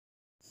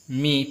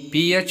मी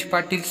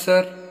P.H.Patil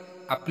sir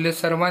आपले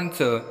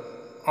सर्वांचं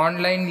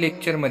online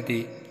लेक्चरमध्ये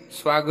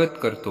स्वागत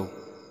करतो.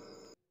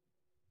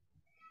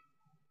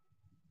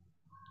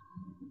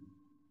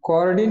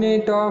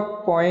 Coordinate of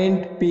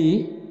point P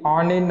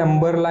on a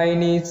number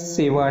line is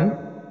 7.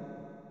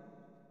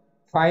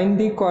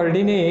 Find the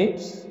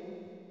coordinates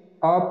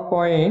of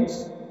points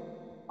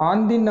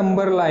on the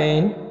number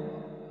line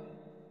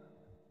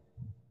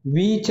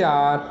which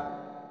are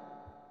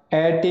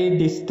at a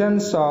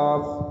distance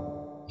of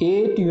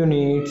 8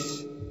 units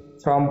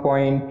from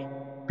point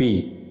P.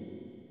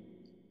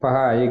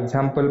 पहा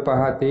example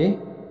पहा ते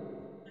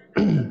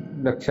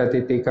लक्षात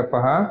येते का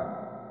पहा.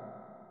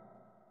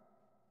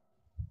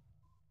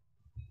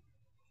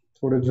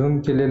 थोडं झूम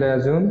केलेलं आहे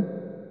अजून.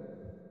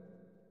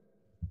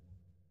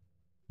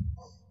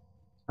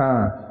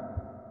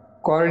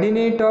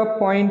 Coordinate of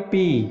point P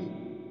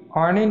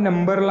on a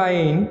number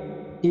line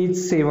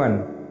is 7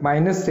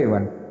 minus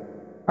 7.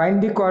 Find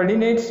the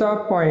coordinates of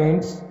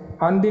points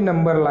on the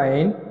number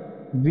line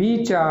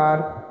which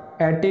are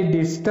at a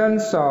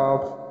distance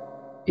of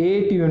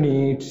 8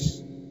 units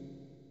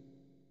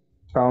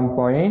from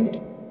point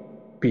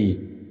P.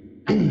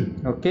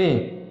 Okay.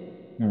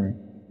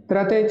 तर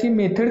आता याची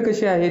method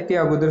कशी आहे ती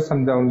अगोदर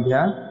समजावून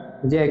घ्या.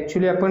 म्हणजे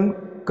ॲक्च्युली आपण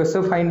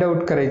कसं फाइंड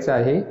आउट करायचं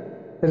आहे.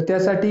 तर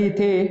त्यासाठी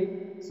इथे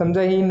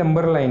समजा ही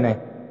नंबर लाईन आहे.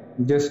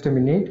 जस्ट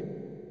मिनिट,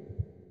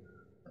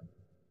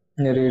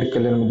 रेड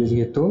कलर मध्येच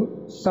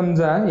घेतो.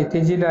 समजा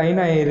इथे जी लाईन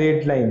आहे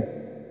रेड लाईन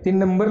ती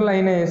नंबर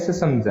लाईन आहे असं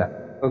समजा.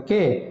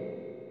 ओके.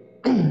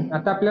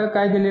 आता आपल्याला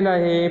काय दिलेलं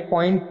आहे,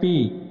 पॉइंट P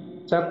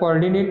चा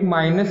कोऑर्डिनेट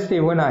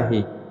 -7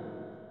 आहे.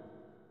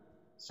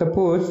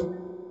 सपोज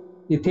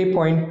इथे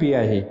पॉइंट P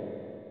आहे,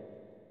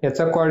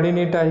 याचा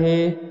कोऑर्डिनेट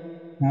आहे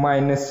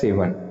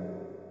 -7.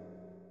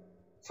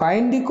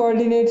 Find the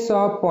coordinates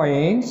of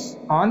points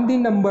on the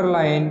number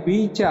line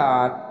which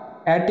are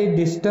at a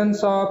distance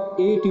of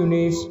 8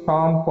 units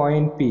from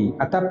point P.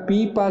 आता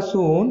P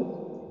पासून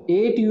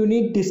 8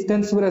 युनिट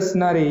डिस्टन्सवर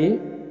असणारे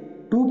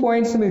 2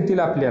 पॉइंट्स मिळतील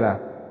आपल्याला.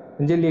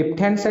 म्हणजे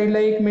लेफ्ट हँड साईडला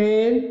एक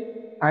मिळेल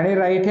आणि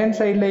राईट हँड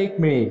साईडला एक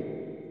मिळेल.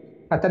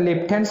 आता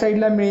लेफ्ट हँड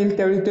साईडला मिळेल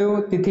त्यावेळी तो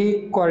तिथे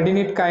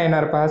कोऑर्डिनेट काय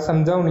येणार पहा,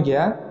 समजावून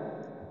घ्या.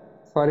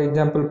 फॉर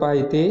एक्झाम्पल पहा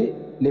इथे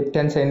लेफ्ट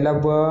हँड साईडला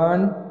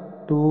 1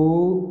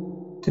 2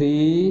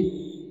 3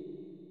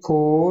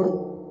 4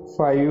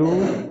 5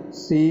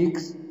 6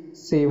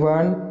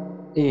 7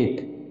 8.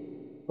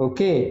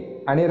 ओके.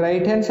 आणि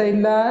राईट हँड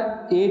साईडला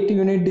 8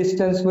 युनिट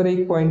डिस्टन्सवर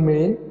एक पॉइंट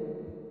मिळेल.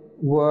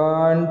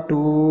 1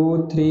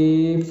 2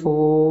 3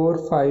 4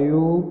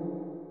 5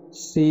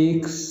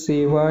 6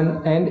 7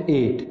 and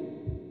 8.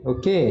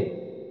 ओके.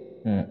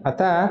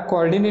 आता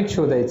कोऑर्डिनेट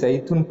शोधायचा.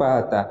 इथून पहा,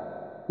 आता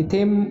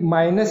इथे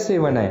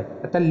 -7 आहे.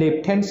 आता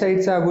लेफ्ट हँड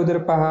साईडचा अगोदर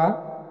पहा,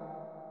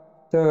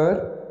 तर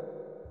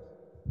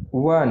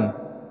 1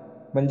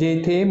 म्हणजे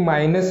इथे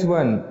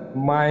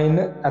 -1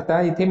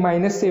 आता इथे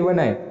 -7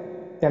 आहे.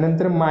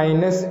 त्यानंतर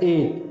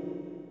 -8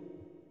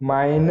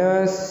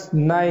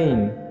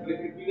 -9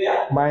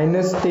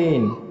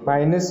 -10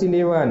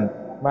 -11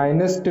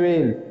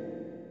 -12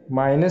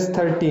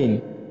 -13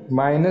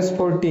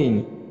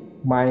 -14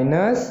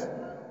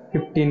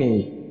 -15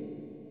 येईल.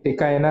 ते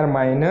काय येणार,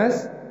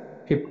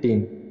 -15.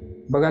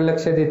 बघा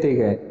लक्षात येते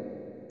काय.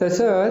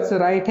 तसंच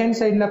राईट हँड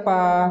साईडला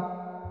पहा,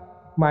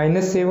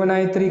 -7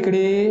 आहे तर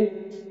इकडे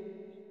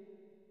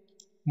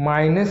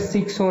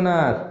 -6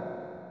 होणार,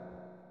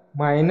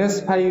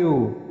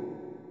 -5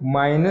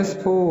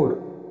 -4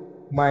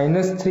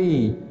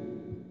 -3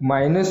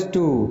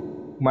 -2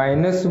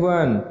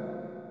 -1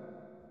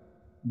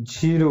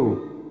 0.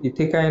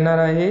 इथे काय येणार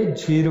आहे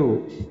 0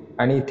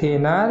 आणि इथे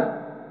येणार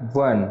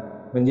 1.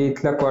 म्हणजे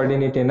इथला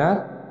कोऑर्डिनेट येणार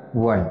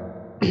 1.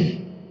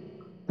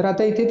 तर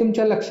आता इथे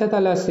तुमच्या लक्षात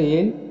आलं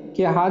असेल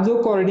की हा जो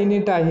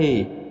कोऑर्डिनेट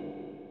आहे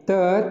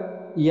तर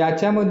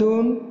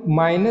याच्यामधून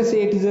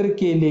 -8 जर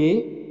केले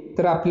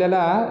तर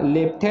आपल्याला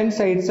लेफ्ट हँड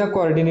साईडचा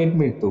कोऑर्डिनेट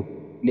मिळतो.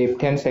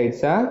 लेफ्ट हँड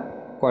साईडचा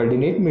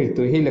कोऑर्डिनेट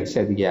मिळतो, हे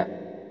लक्षात घ्या.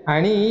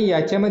 आणि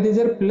याच्यामध्ये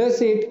जर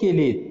 +8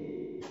 केलेत,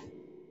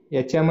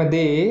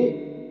 याच्यामध्ये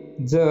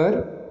जर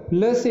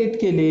 +8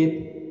 केलेत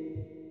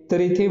तर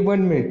इथे 1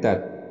 मिळतात.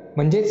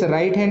 म्हणजेच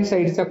राईट हँड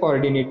साईडचा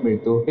कोऑर्डिनेट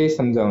मिळतो, हे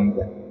समजावून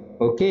घ्या.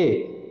 ओके.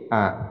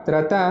 तर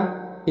आता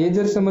हे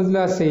जर समजलं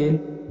असेल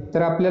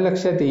तर आपल्या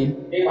लक्षात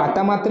येईल.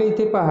 आता मात्र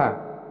इथे पहा,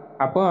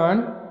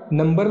 आपण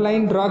नंबर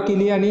लाईन ड्रॉ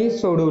केली आणि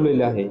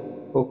सोडवलेलं आहे.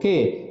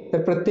 ओके.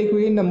 तर प्रत्येक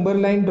वेळी नंबर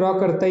लाईन ड्रॉ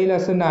करता येईल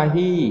असं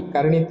नाही,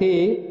 कारण इथे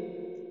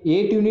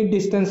 8 युनिट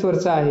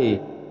डिस्टन्सवरचा आहे.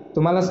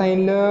 तुम्हाला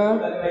सांगितलं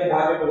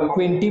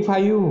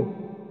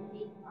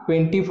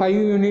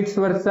 25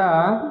 युनिट्सवरचा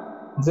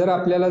जर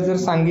आपल्याला जर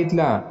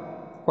सांगितला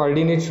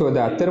कोऑर्डिनेट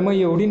शोधा, तर मग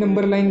एवढी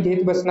नंबर लाईन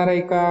घेत बसणार आहे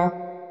का?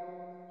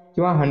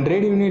 किंवा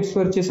 100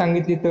 युनिट्सवरची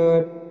सांगितली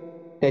तर?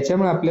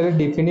 त्याच्यामुळे आपल्याला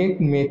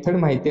डेफिनेट मेथड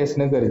माहिती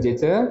असणं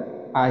गरजेचं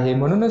आहे.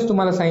 म्हणूनच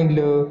तुम्हाला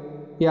सांगितलं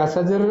की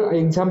असं जर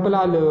एक्झाम्पल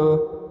आलं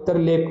तर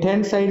लेफ्ट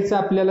हँड साईडचा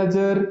आपल्याला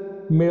जर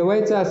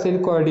मिळवायचा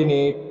असेल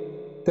कोऑर्डिनेट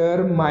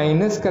तर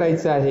मायनस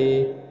करायचं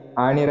आहे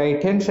आणि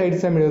राईट हँड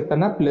साईडचा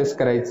मिळवताना प्लस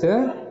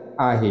करायचं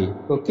आहे.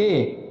 ओके.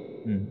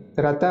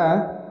 तर आता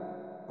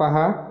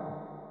पहा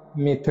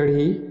method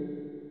he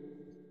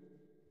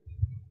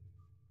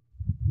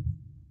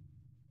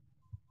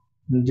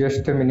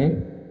just a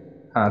minute.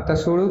 आता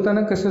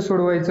सोडवताना कसं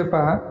सोडवायचं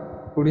पहा.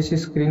 थोडीशी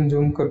स्क्रीन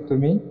झूम करतो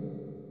मी.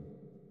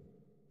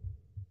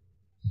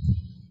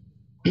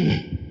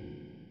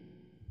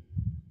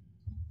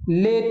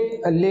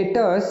 Let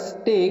us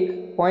take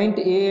point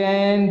A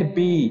and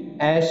B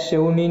as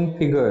shown in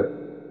figure.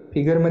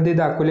 Figure मध्ये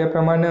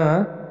दाखवल्याप्रमाणे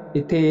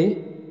इथे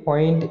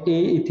पॉइंट A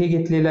इथे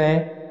घेतलेला आहे,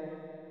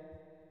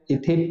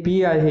 इथे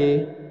P आहे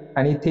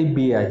आणि इथे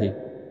B आहे.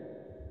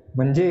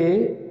 म्हणजे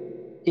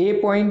A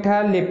पॉइंट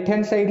हा लेफ्ट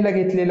हँड साईडला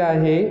घेतलेला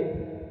आहे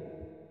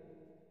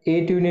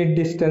 8 युनिट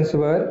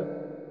डिस्टन्सवर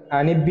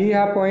आणि B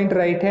हा पॉइंट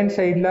राईट हँड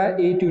साईडला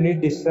 8 युनिट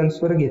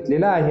डिस्टन्सवर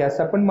घेतलेला आहे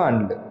असं आपण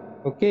मानलं.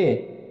 ओके.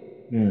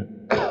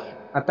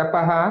 आता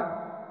पहा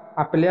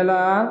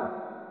आपल्याला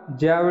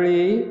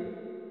ज्यावेळी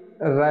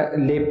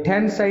लेफ्ट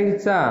हँड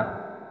साईडचा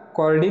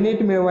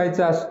कोऑर्डिनेट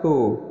मिळवायचा असतो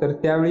तर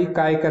त्यावेळी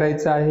काय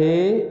करायचं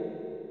आहे,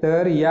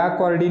 तर या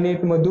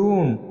कोऑर्डिनेट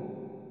मधून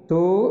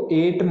तो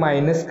 8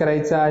 मायनस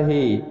करायचा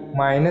आहे.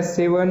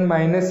 -7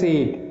 -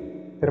 8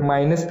 तर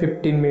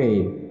 -15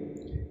 मिळेल.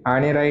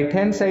 आणि राईट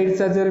हँड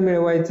साईडचा जर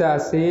मिळवायचा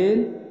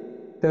असेल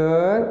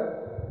तर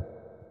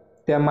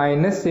त्या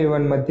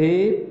 -7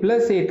 मध्ये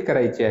 +8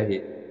 करायचे आहे.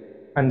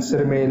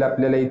 आन्सर मिळेल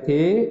आपल्याला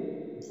इथे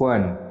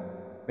 1.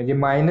 म्हणजे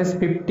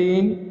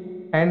 -15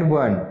 and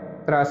 1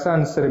 तर असा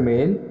आन्सर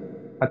मिळेल.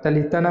 आता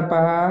लिहिताना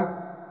पहा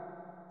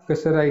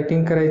कसं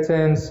रायटिंग करायचं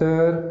आहे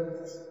answer.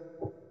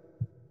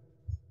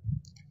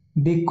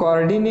 The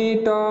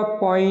coordinate of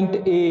point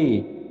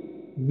A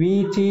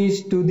which is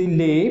to the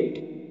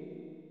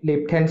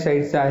left hand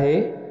साईडचा आहे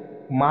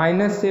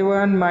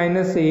 -7 -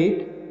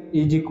 8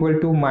 is equal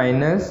to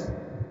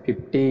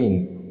 -15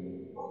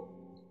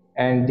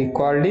 and the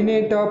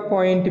coordinate of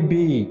point B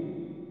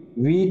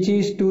which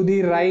is to the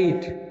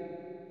right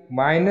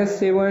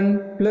 -7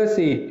 +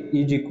 8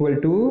 is equal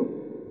to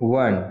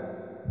 1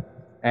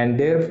 and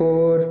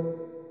therefore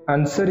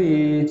answer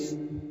is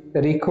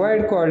the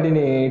required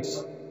coordinates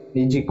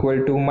is equal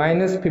to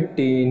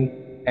 -15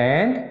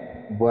 and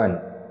 1.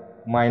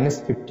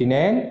 -15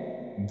 and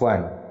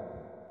 1.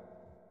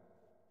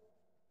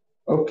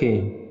 Okay.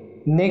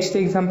 Next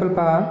example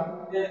पहा.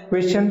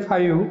 Question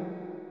 5.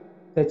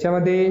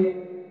 त्याच्यामध्ये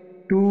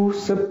 2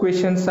 sub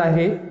questions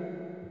आहेत.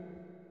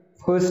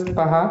 First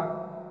पहा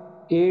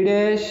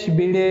A',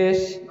 B',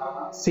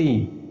 C.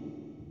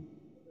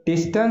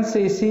 Distance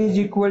AC is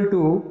equal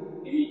to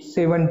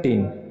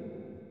 17.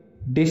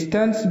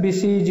 Distance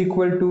BC is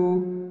equal to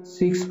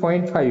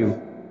 6.5.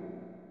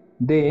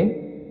 Then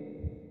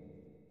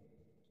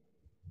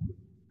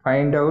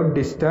find out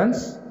distance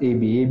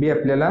AB.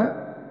 आपल्याला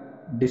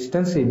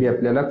distance AB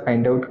आपल्याला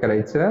find out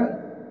करायचं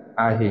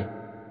आहे.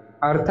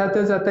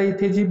 अर्थातच आता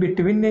इथे जी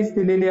बिटवीननेस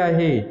दिलेली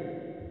आहे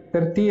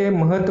तर ती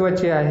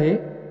महत्वाची आहे.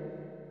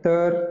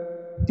 तर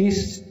ती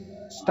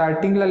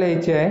स्टार्टिंगला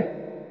लिहायची आहे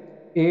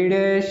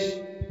A',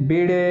 B',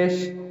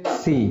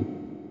 C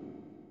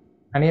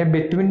आणि या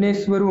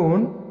बिटवीननेस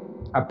वरून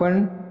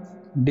आपण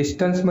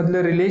डिस्टन्स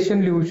मधलं रिलेशन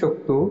लिहू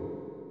शकतो.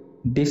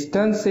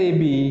 Distance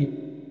AB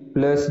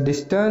plus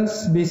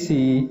distance BC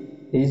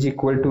is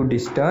equal to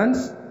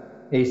distance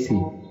AC.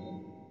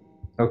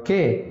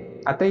 Okay.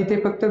 आता इथे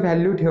फक्त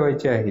व्हॅल्यू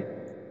ठेवायचे आहेत.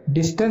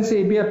 डिस्टन्स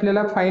AB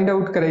आपल्याला फाइंड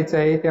आउट करायचं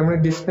आहे त्यामुळे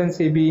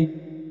डिस्टन्स AB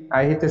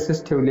आहे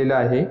तसंच ठेवलेलं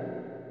आहे.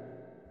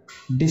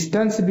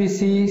 डिस्टन्स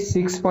BC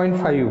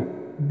 6.5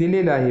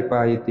 दिलेलं आहे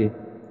पहा इथे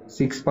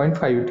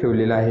 6.5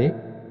 ठेवलेलं आहे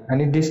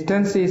आणि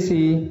डिस्टन्स AC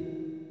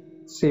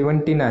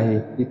 17 आहे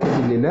इथे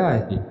दिलेलं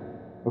आहे.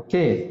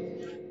 ओके.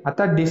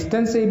 आता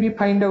डिस्टन्स AB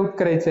फाइंड आउट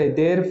करायचं आहे.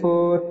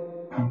 Therefore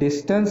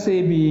distance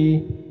AB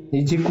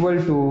is equal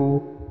to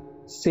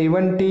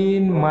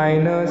 17 -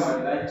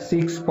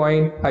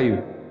 6.5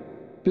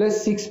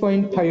 plus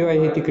 6.5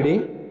 आहे तिकडे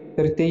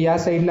तर ते या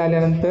साईडला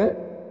आल्यानंतर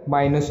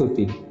मायनस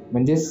होतील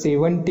म्हणजे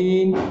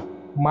 17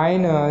 -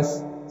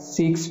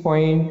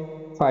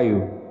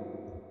 6.5.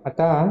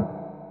 आता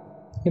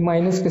हे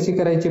मायनस कसे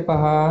करायचे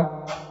पहा.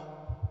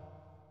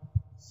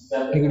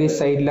 इकडे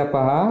साईडला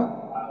पहा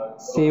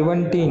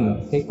 17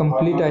 हे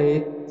कंप्लीट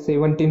आहेत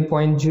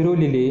 17.0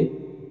 लिहिले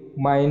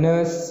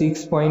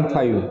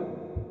 -6.5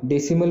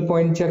 डेसिमल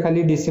पॉइंटच्या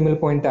खाली डेसिमल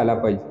पॉइंट आला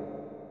पाहिजे.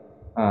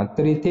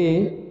 तर इथे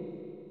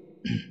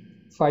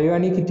 5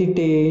 आणि किती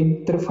 10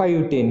 तर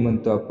 510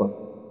 म्हणतो आपण.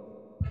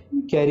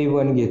 कॅरी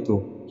 1 घेतो.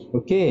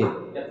 ओके.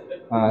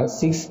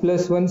 6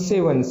 + 1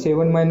 7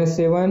 7 -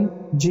 7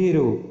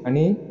 0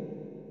 आणि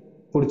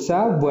पुढचा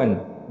 1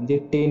 म्हणजे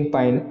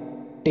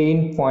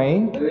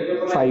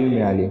 10.5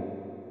 मिळाले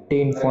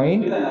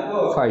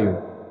 10.5.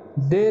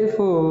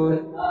 Therefore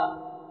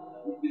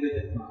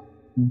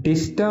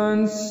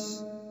distance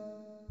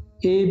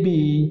AB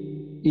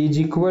is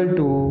equal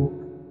to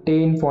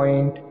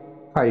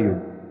 10.5.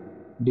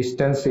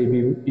 Distance AB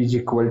is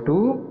equal to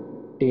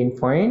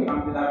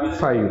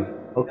 10.5.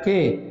 Okay.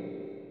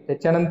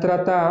 त्याच्यानंतर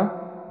आता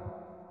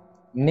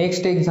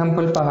नेक्स्ट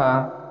एक्झाम्पल पहा.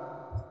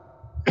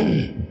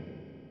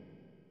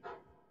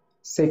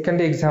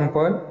 Second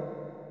example,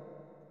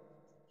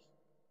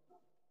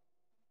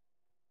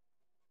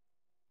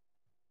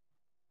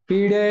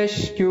 P dash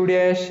Q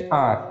dash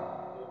R.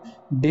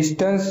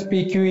 Distance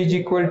PQ is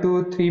equal to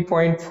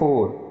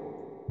 3.4.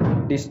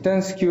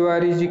 Distance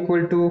QR is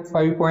equal to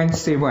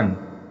 5.7.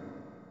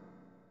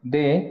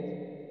 They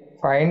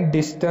find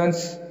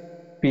distance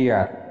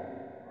PR.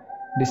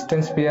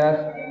 Distance PR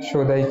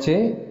शोधायचे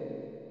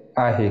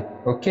आहे.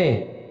 Okay.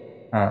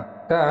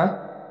 आता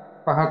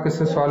पहा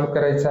कसं solve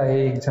करायचं आहे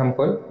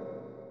एक्झाम्पल.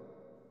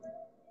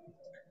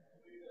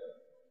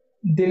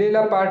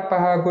 दिलेला पार्ट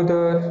पहा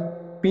अगोदर.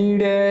 P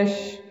dash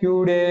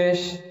Q dash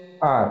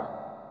R.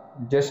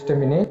 Just a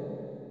minute.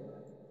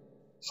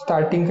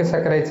 Starting कसा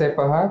करायचा आहे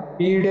पहा.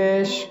 P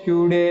dash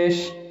Q dash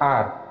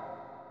R.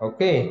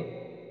 Okay.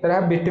 तर हा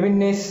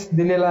बिटवीननेस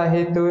दिलेला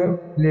आहे तो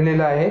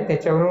लिहिलेला आहे.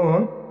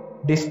 त्याच्यावरून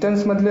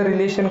डिस्टन्स मधलं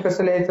रिलेशन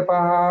कसं लिहायचं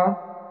पहा.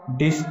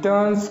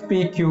 Distance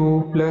PQ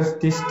plus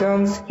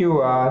distance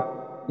QR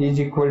is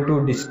equal to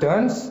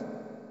distance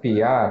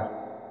PR.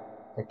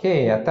 Okay.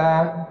 आता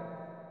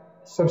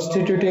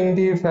substituting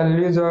the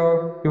values of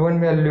given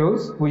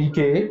values, we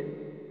get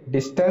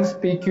distance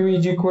PQ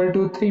is equal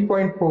to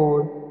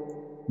 3.4,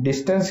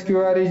 distance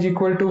QR is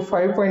equal to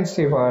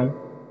 5.7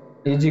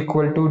 is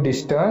equal to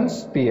distance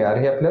PR.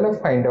 हे आपल्याला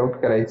find out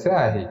करायचं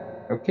आहे.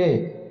 Okay.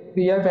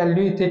 या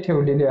value इथे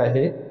ठेवलेले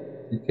आहेत,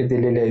 इथे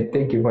दिलेले आहेत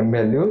ते गिवन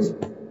व्हॅल्यूज.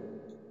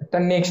 आता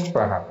नेक्स्ट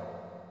पहा.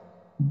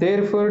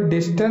 therefore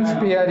distance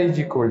PR is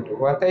equal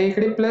to, आता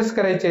इकडे प्लस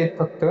करायचे आहेत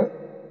फक्त.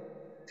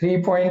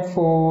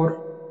 3.4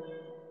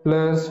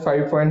 plus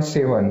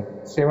 5.7,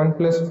 7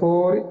 plus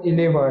 4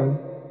 11,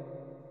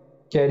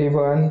 carry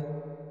 1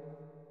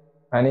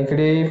 आणि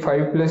इकडे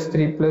 5 plus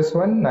 3 plus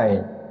 1 9,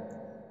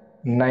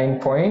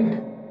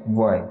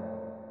 9.1,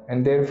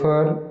 and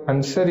therefore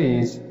answer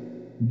is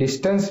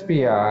distance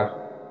PR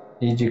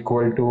is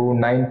equal to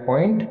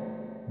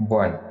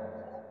 9.1.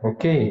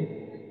 Okay.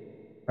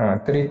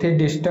 तर इथे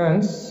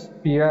डिस्टन्स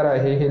PR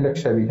आहे हे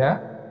लक्षात घ्या.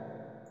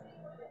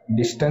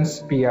 Distance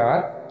PR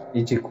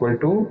is equal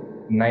to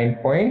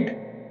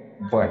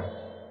 9.1.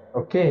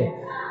 Okay.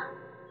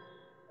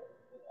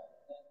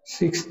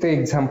 Sixth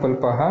example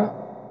पहा.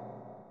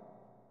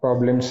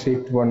 प्रॉब्लेम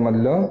शीट 1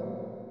 मधलं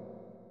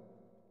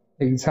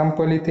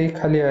एक्झाम्पल इथे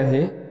खाली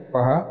आहे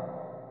पहा.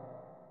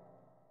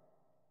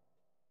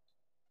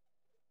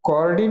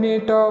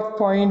 Coordinate of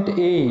point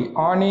A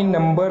on a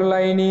number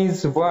line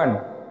is 1.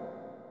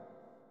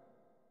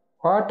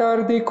 What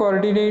are the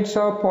coordinates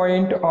of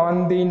point on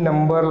the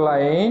number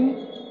line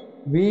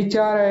which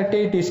are at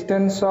a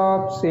distance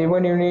of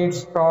 7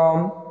 units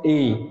from A?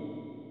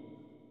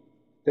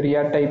 तर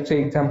या टाईपचं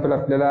example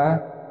आपल्याला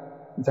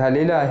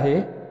झालेलं आहे.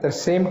 तर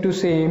सेम टू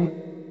सेम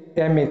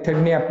त्या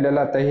मेथडने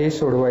आपल्याला आता हे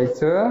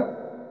सोडवायचं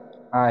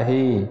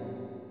आहे.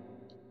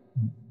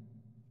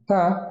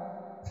 आता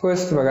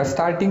फर्स्ट बघा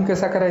स्टार्टिंग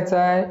कसा करायचा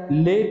आहे.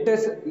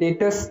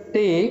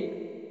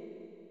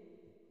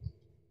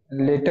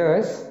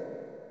 Let's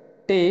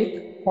take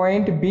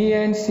point B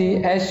and C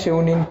as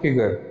shown in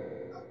figure.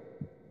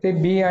 ते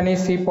B आणि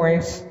C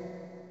पॉइंट्स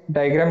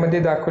डायग्राम मध्ये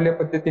दाखवल्या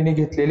पद्धतीने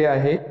घेतलेले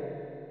आहेत.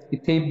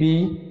 इथे B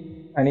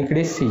आणि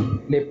इकडे C.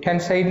 लेफ्ट हँड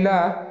साइडला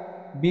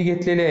B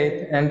घेतलेले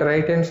आहेत अँड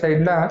राईट हँड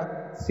साइडला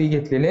C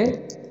घेतलेले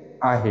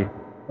आहेत.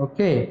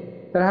 ओके.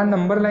 तर हा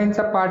नंबर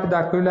लाईनचा पार्ट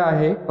दाखवला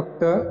आहे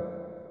फक्त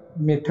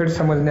मेथड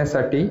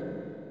समजण्यासाठी.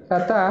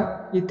 आता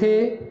इथे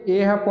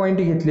A हा पॉइंट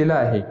घेतलेला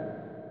आहे.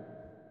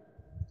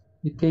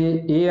 इथे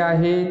A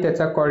आहे,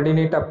 त्याचा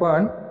कोऑर्डिनेट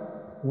आपण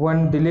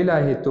 1 दिलेला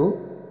आहे तो,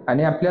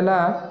 आणि आपल्याला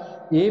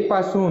A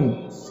पासून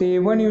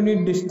 7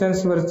 युनिट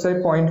डिस्टन्स वरचे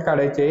पॉइंट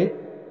काढायचे आहेत.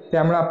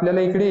 त्यामुळे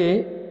आपल्याला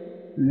इकडे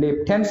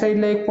लेफ्ट हँड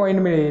साइडला एक पॉइंट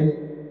मिळेल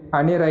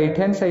आणि राईट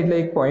हँड साइडला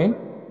एक पॉइंट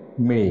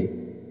मिळेल,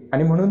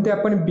 आणि म्हणून ते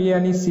आपण B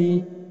आणि C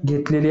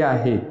घेतलेले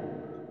आहेत.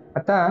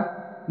 आता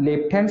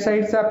लेफ्ट हँड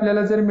साइडचा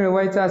आपल्याला जर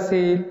मिळवायचा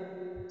असेल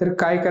तर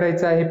काय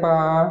करायचं आहे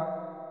पहा.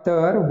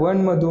 तर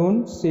 1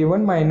 मधून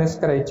 7 मायनस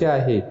करायचे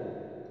आहेत.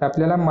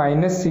 आपल्याला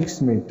 -6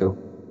 मिळतो.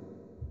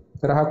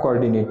 तर हा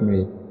कोऑर्डिनेट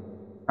मिळेल.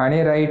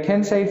 आणि राईट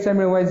हँड साइडचा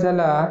मिळवायचा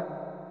झाला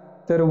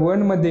तर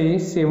 1 मध्ये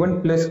 7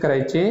 प्लस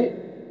करायचे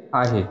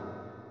आहे.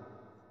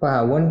 पहा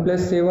 1 +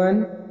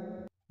 7.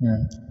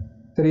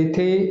 तर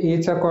इथे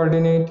A चा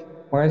कोऑर्डिनेट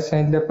मागे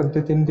सांगितल्या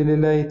पद्धतीने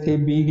दिलेला आहे. इथे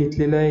B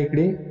घेतलेला आहे,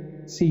 इकडे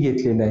C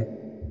घेतलेला आहे.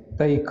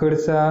 तर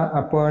इकडचा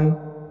आपण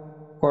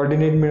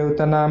कोऑर्डिनेट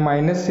मिळवताना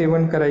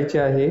 -7 करायचे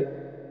आहे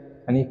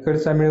आणि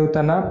इकडचा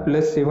मिळवताना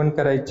 +7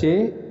 करायचे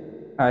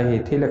आहे.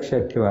 हे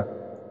लक्षात ठेवा.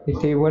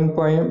 इथे 1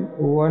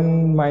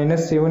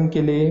 -7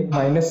 केले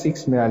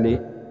 -6 मिळाले.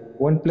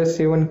 1 +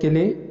 7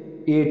 केले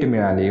 8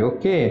 मिळाले.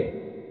 ओके.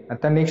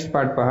 आता नेक्स्ट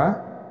पार्ट पहा.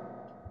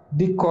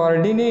 The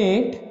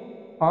coordinate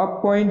of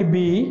point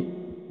B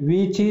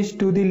which is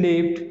to the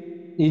left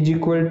is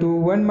equal to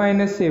 1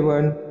 -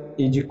 7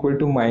 is equal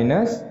to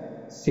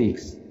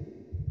 -6.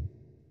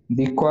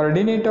 The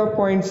coordinate of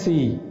point C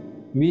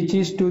which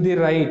is to the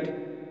right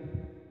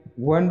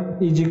 1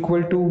 is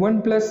equal to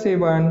 1 +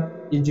 7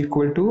 is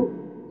equal to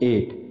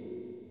 8,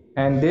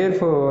 and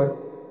therefore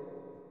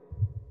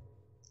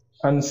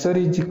answer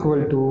is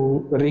equal to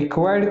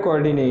required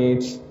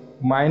coordinates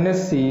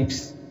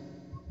 -6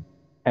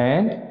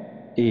 and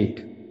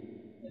 8.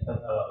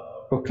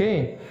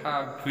 Okay. हा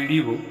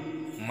video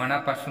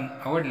मनापासून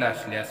आवडला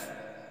असल्यास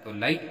तो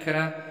like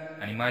करा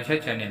आणि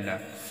माझ्या चॅनेलला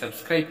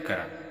subscribe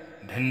करा.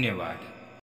 धन्यवाद.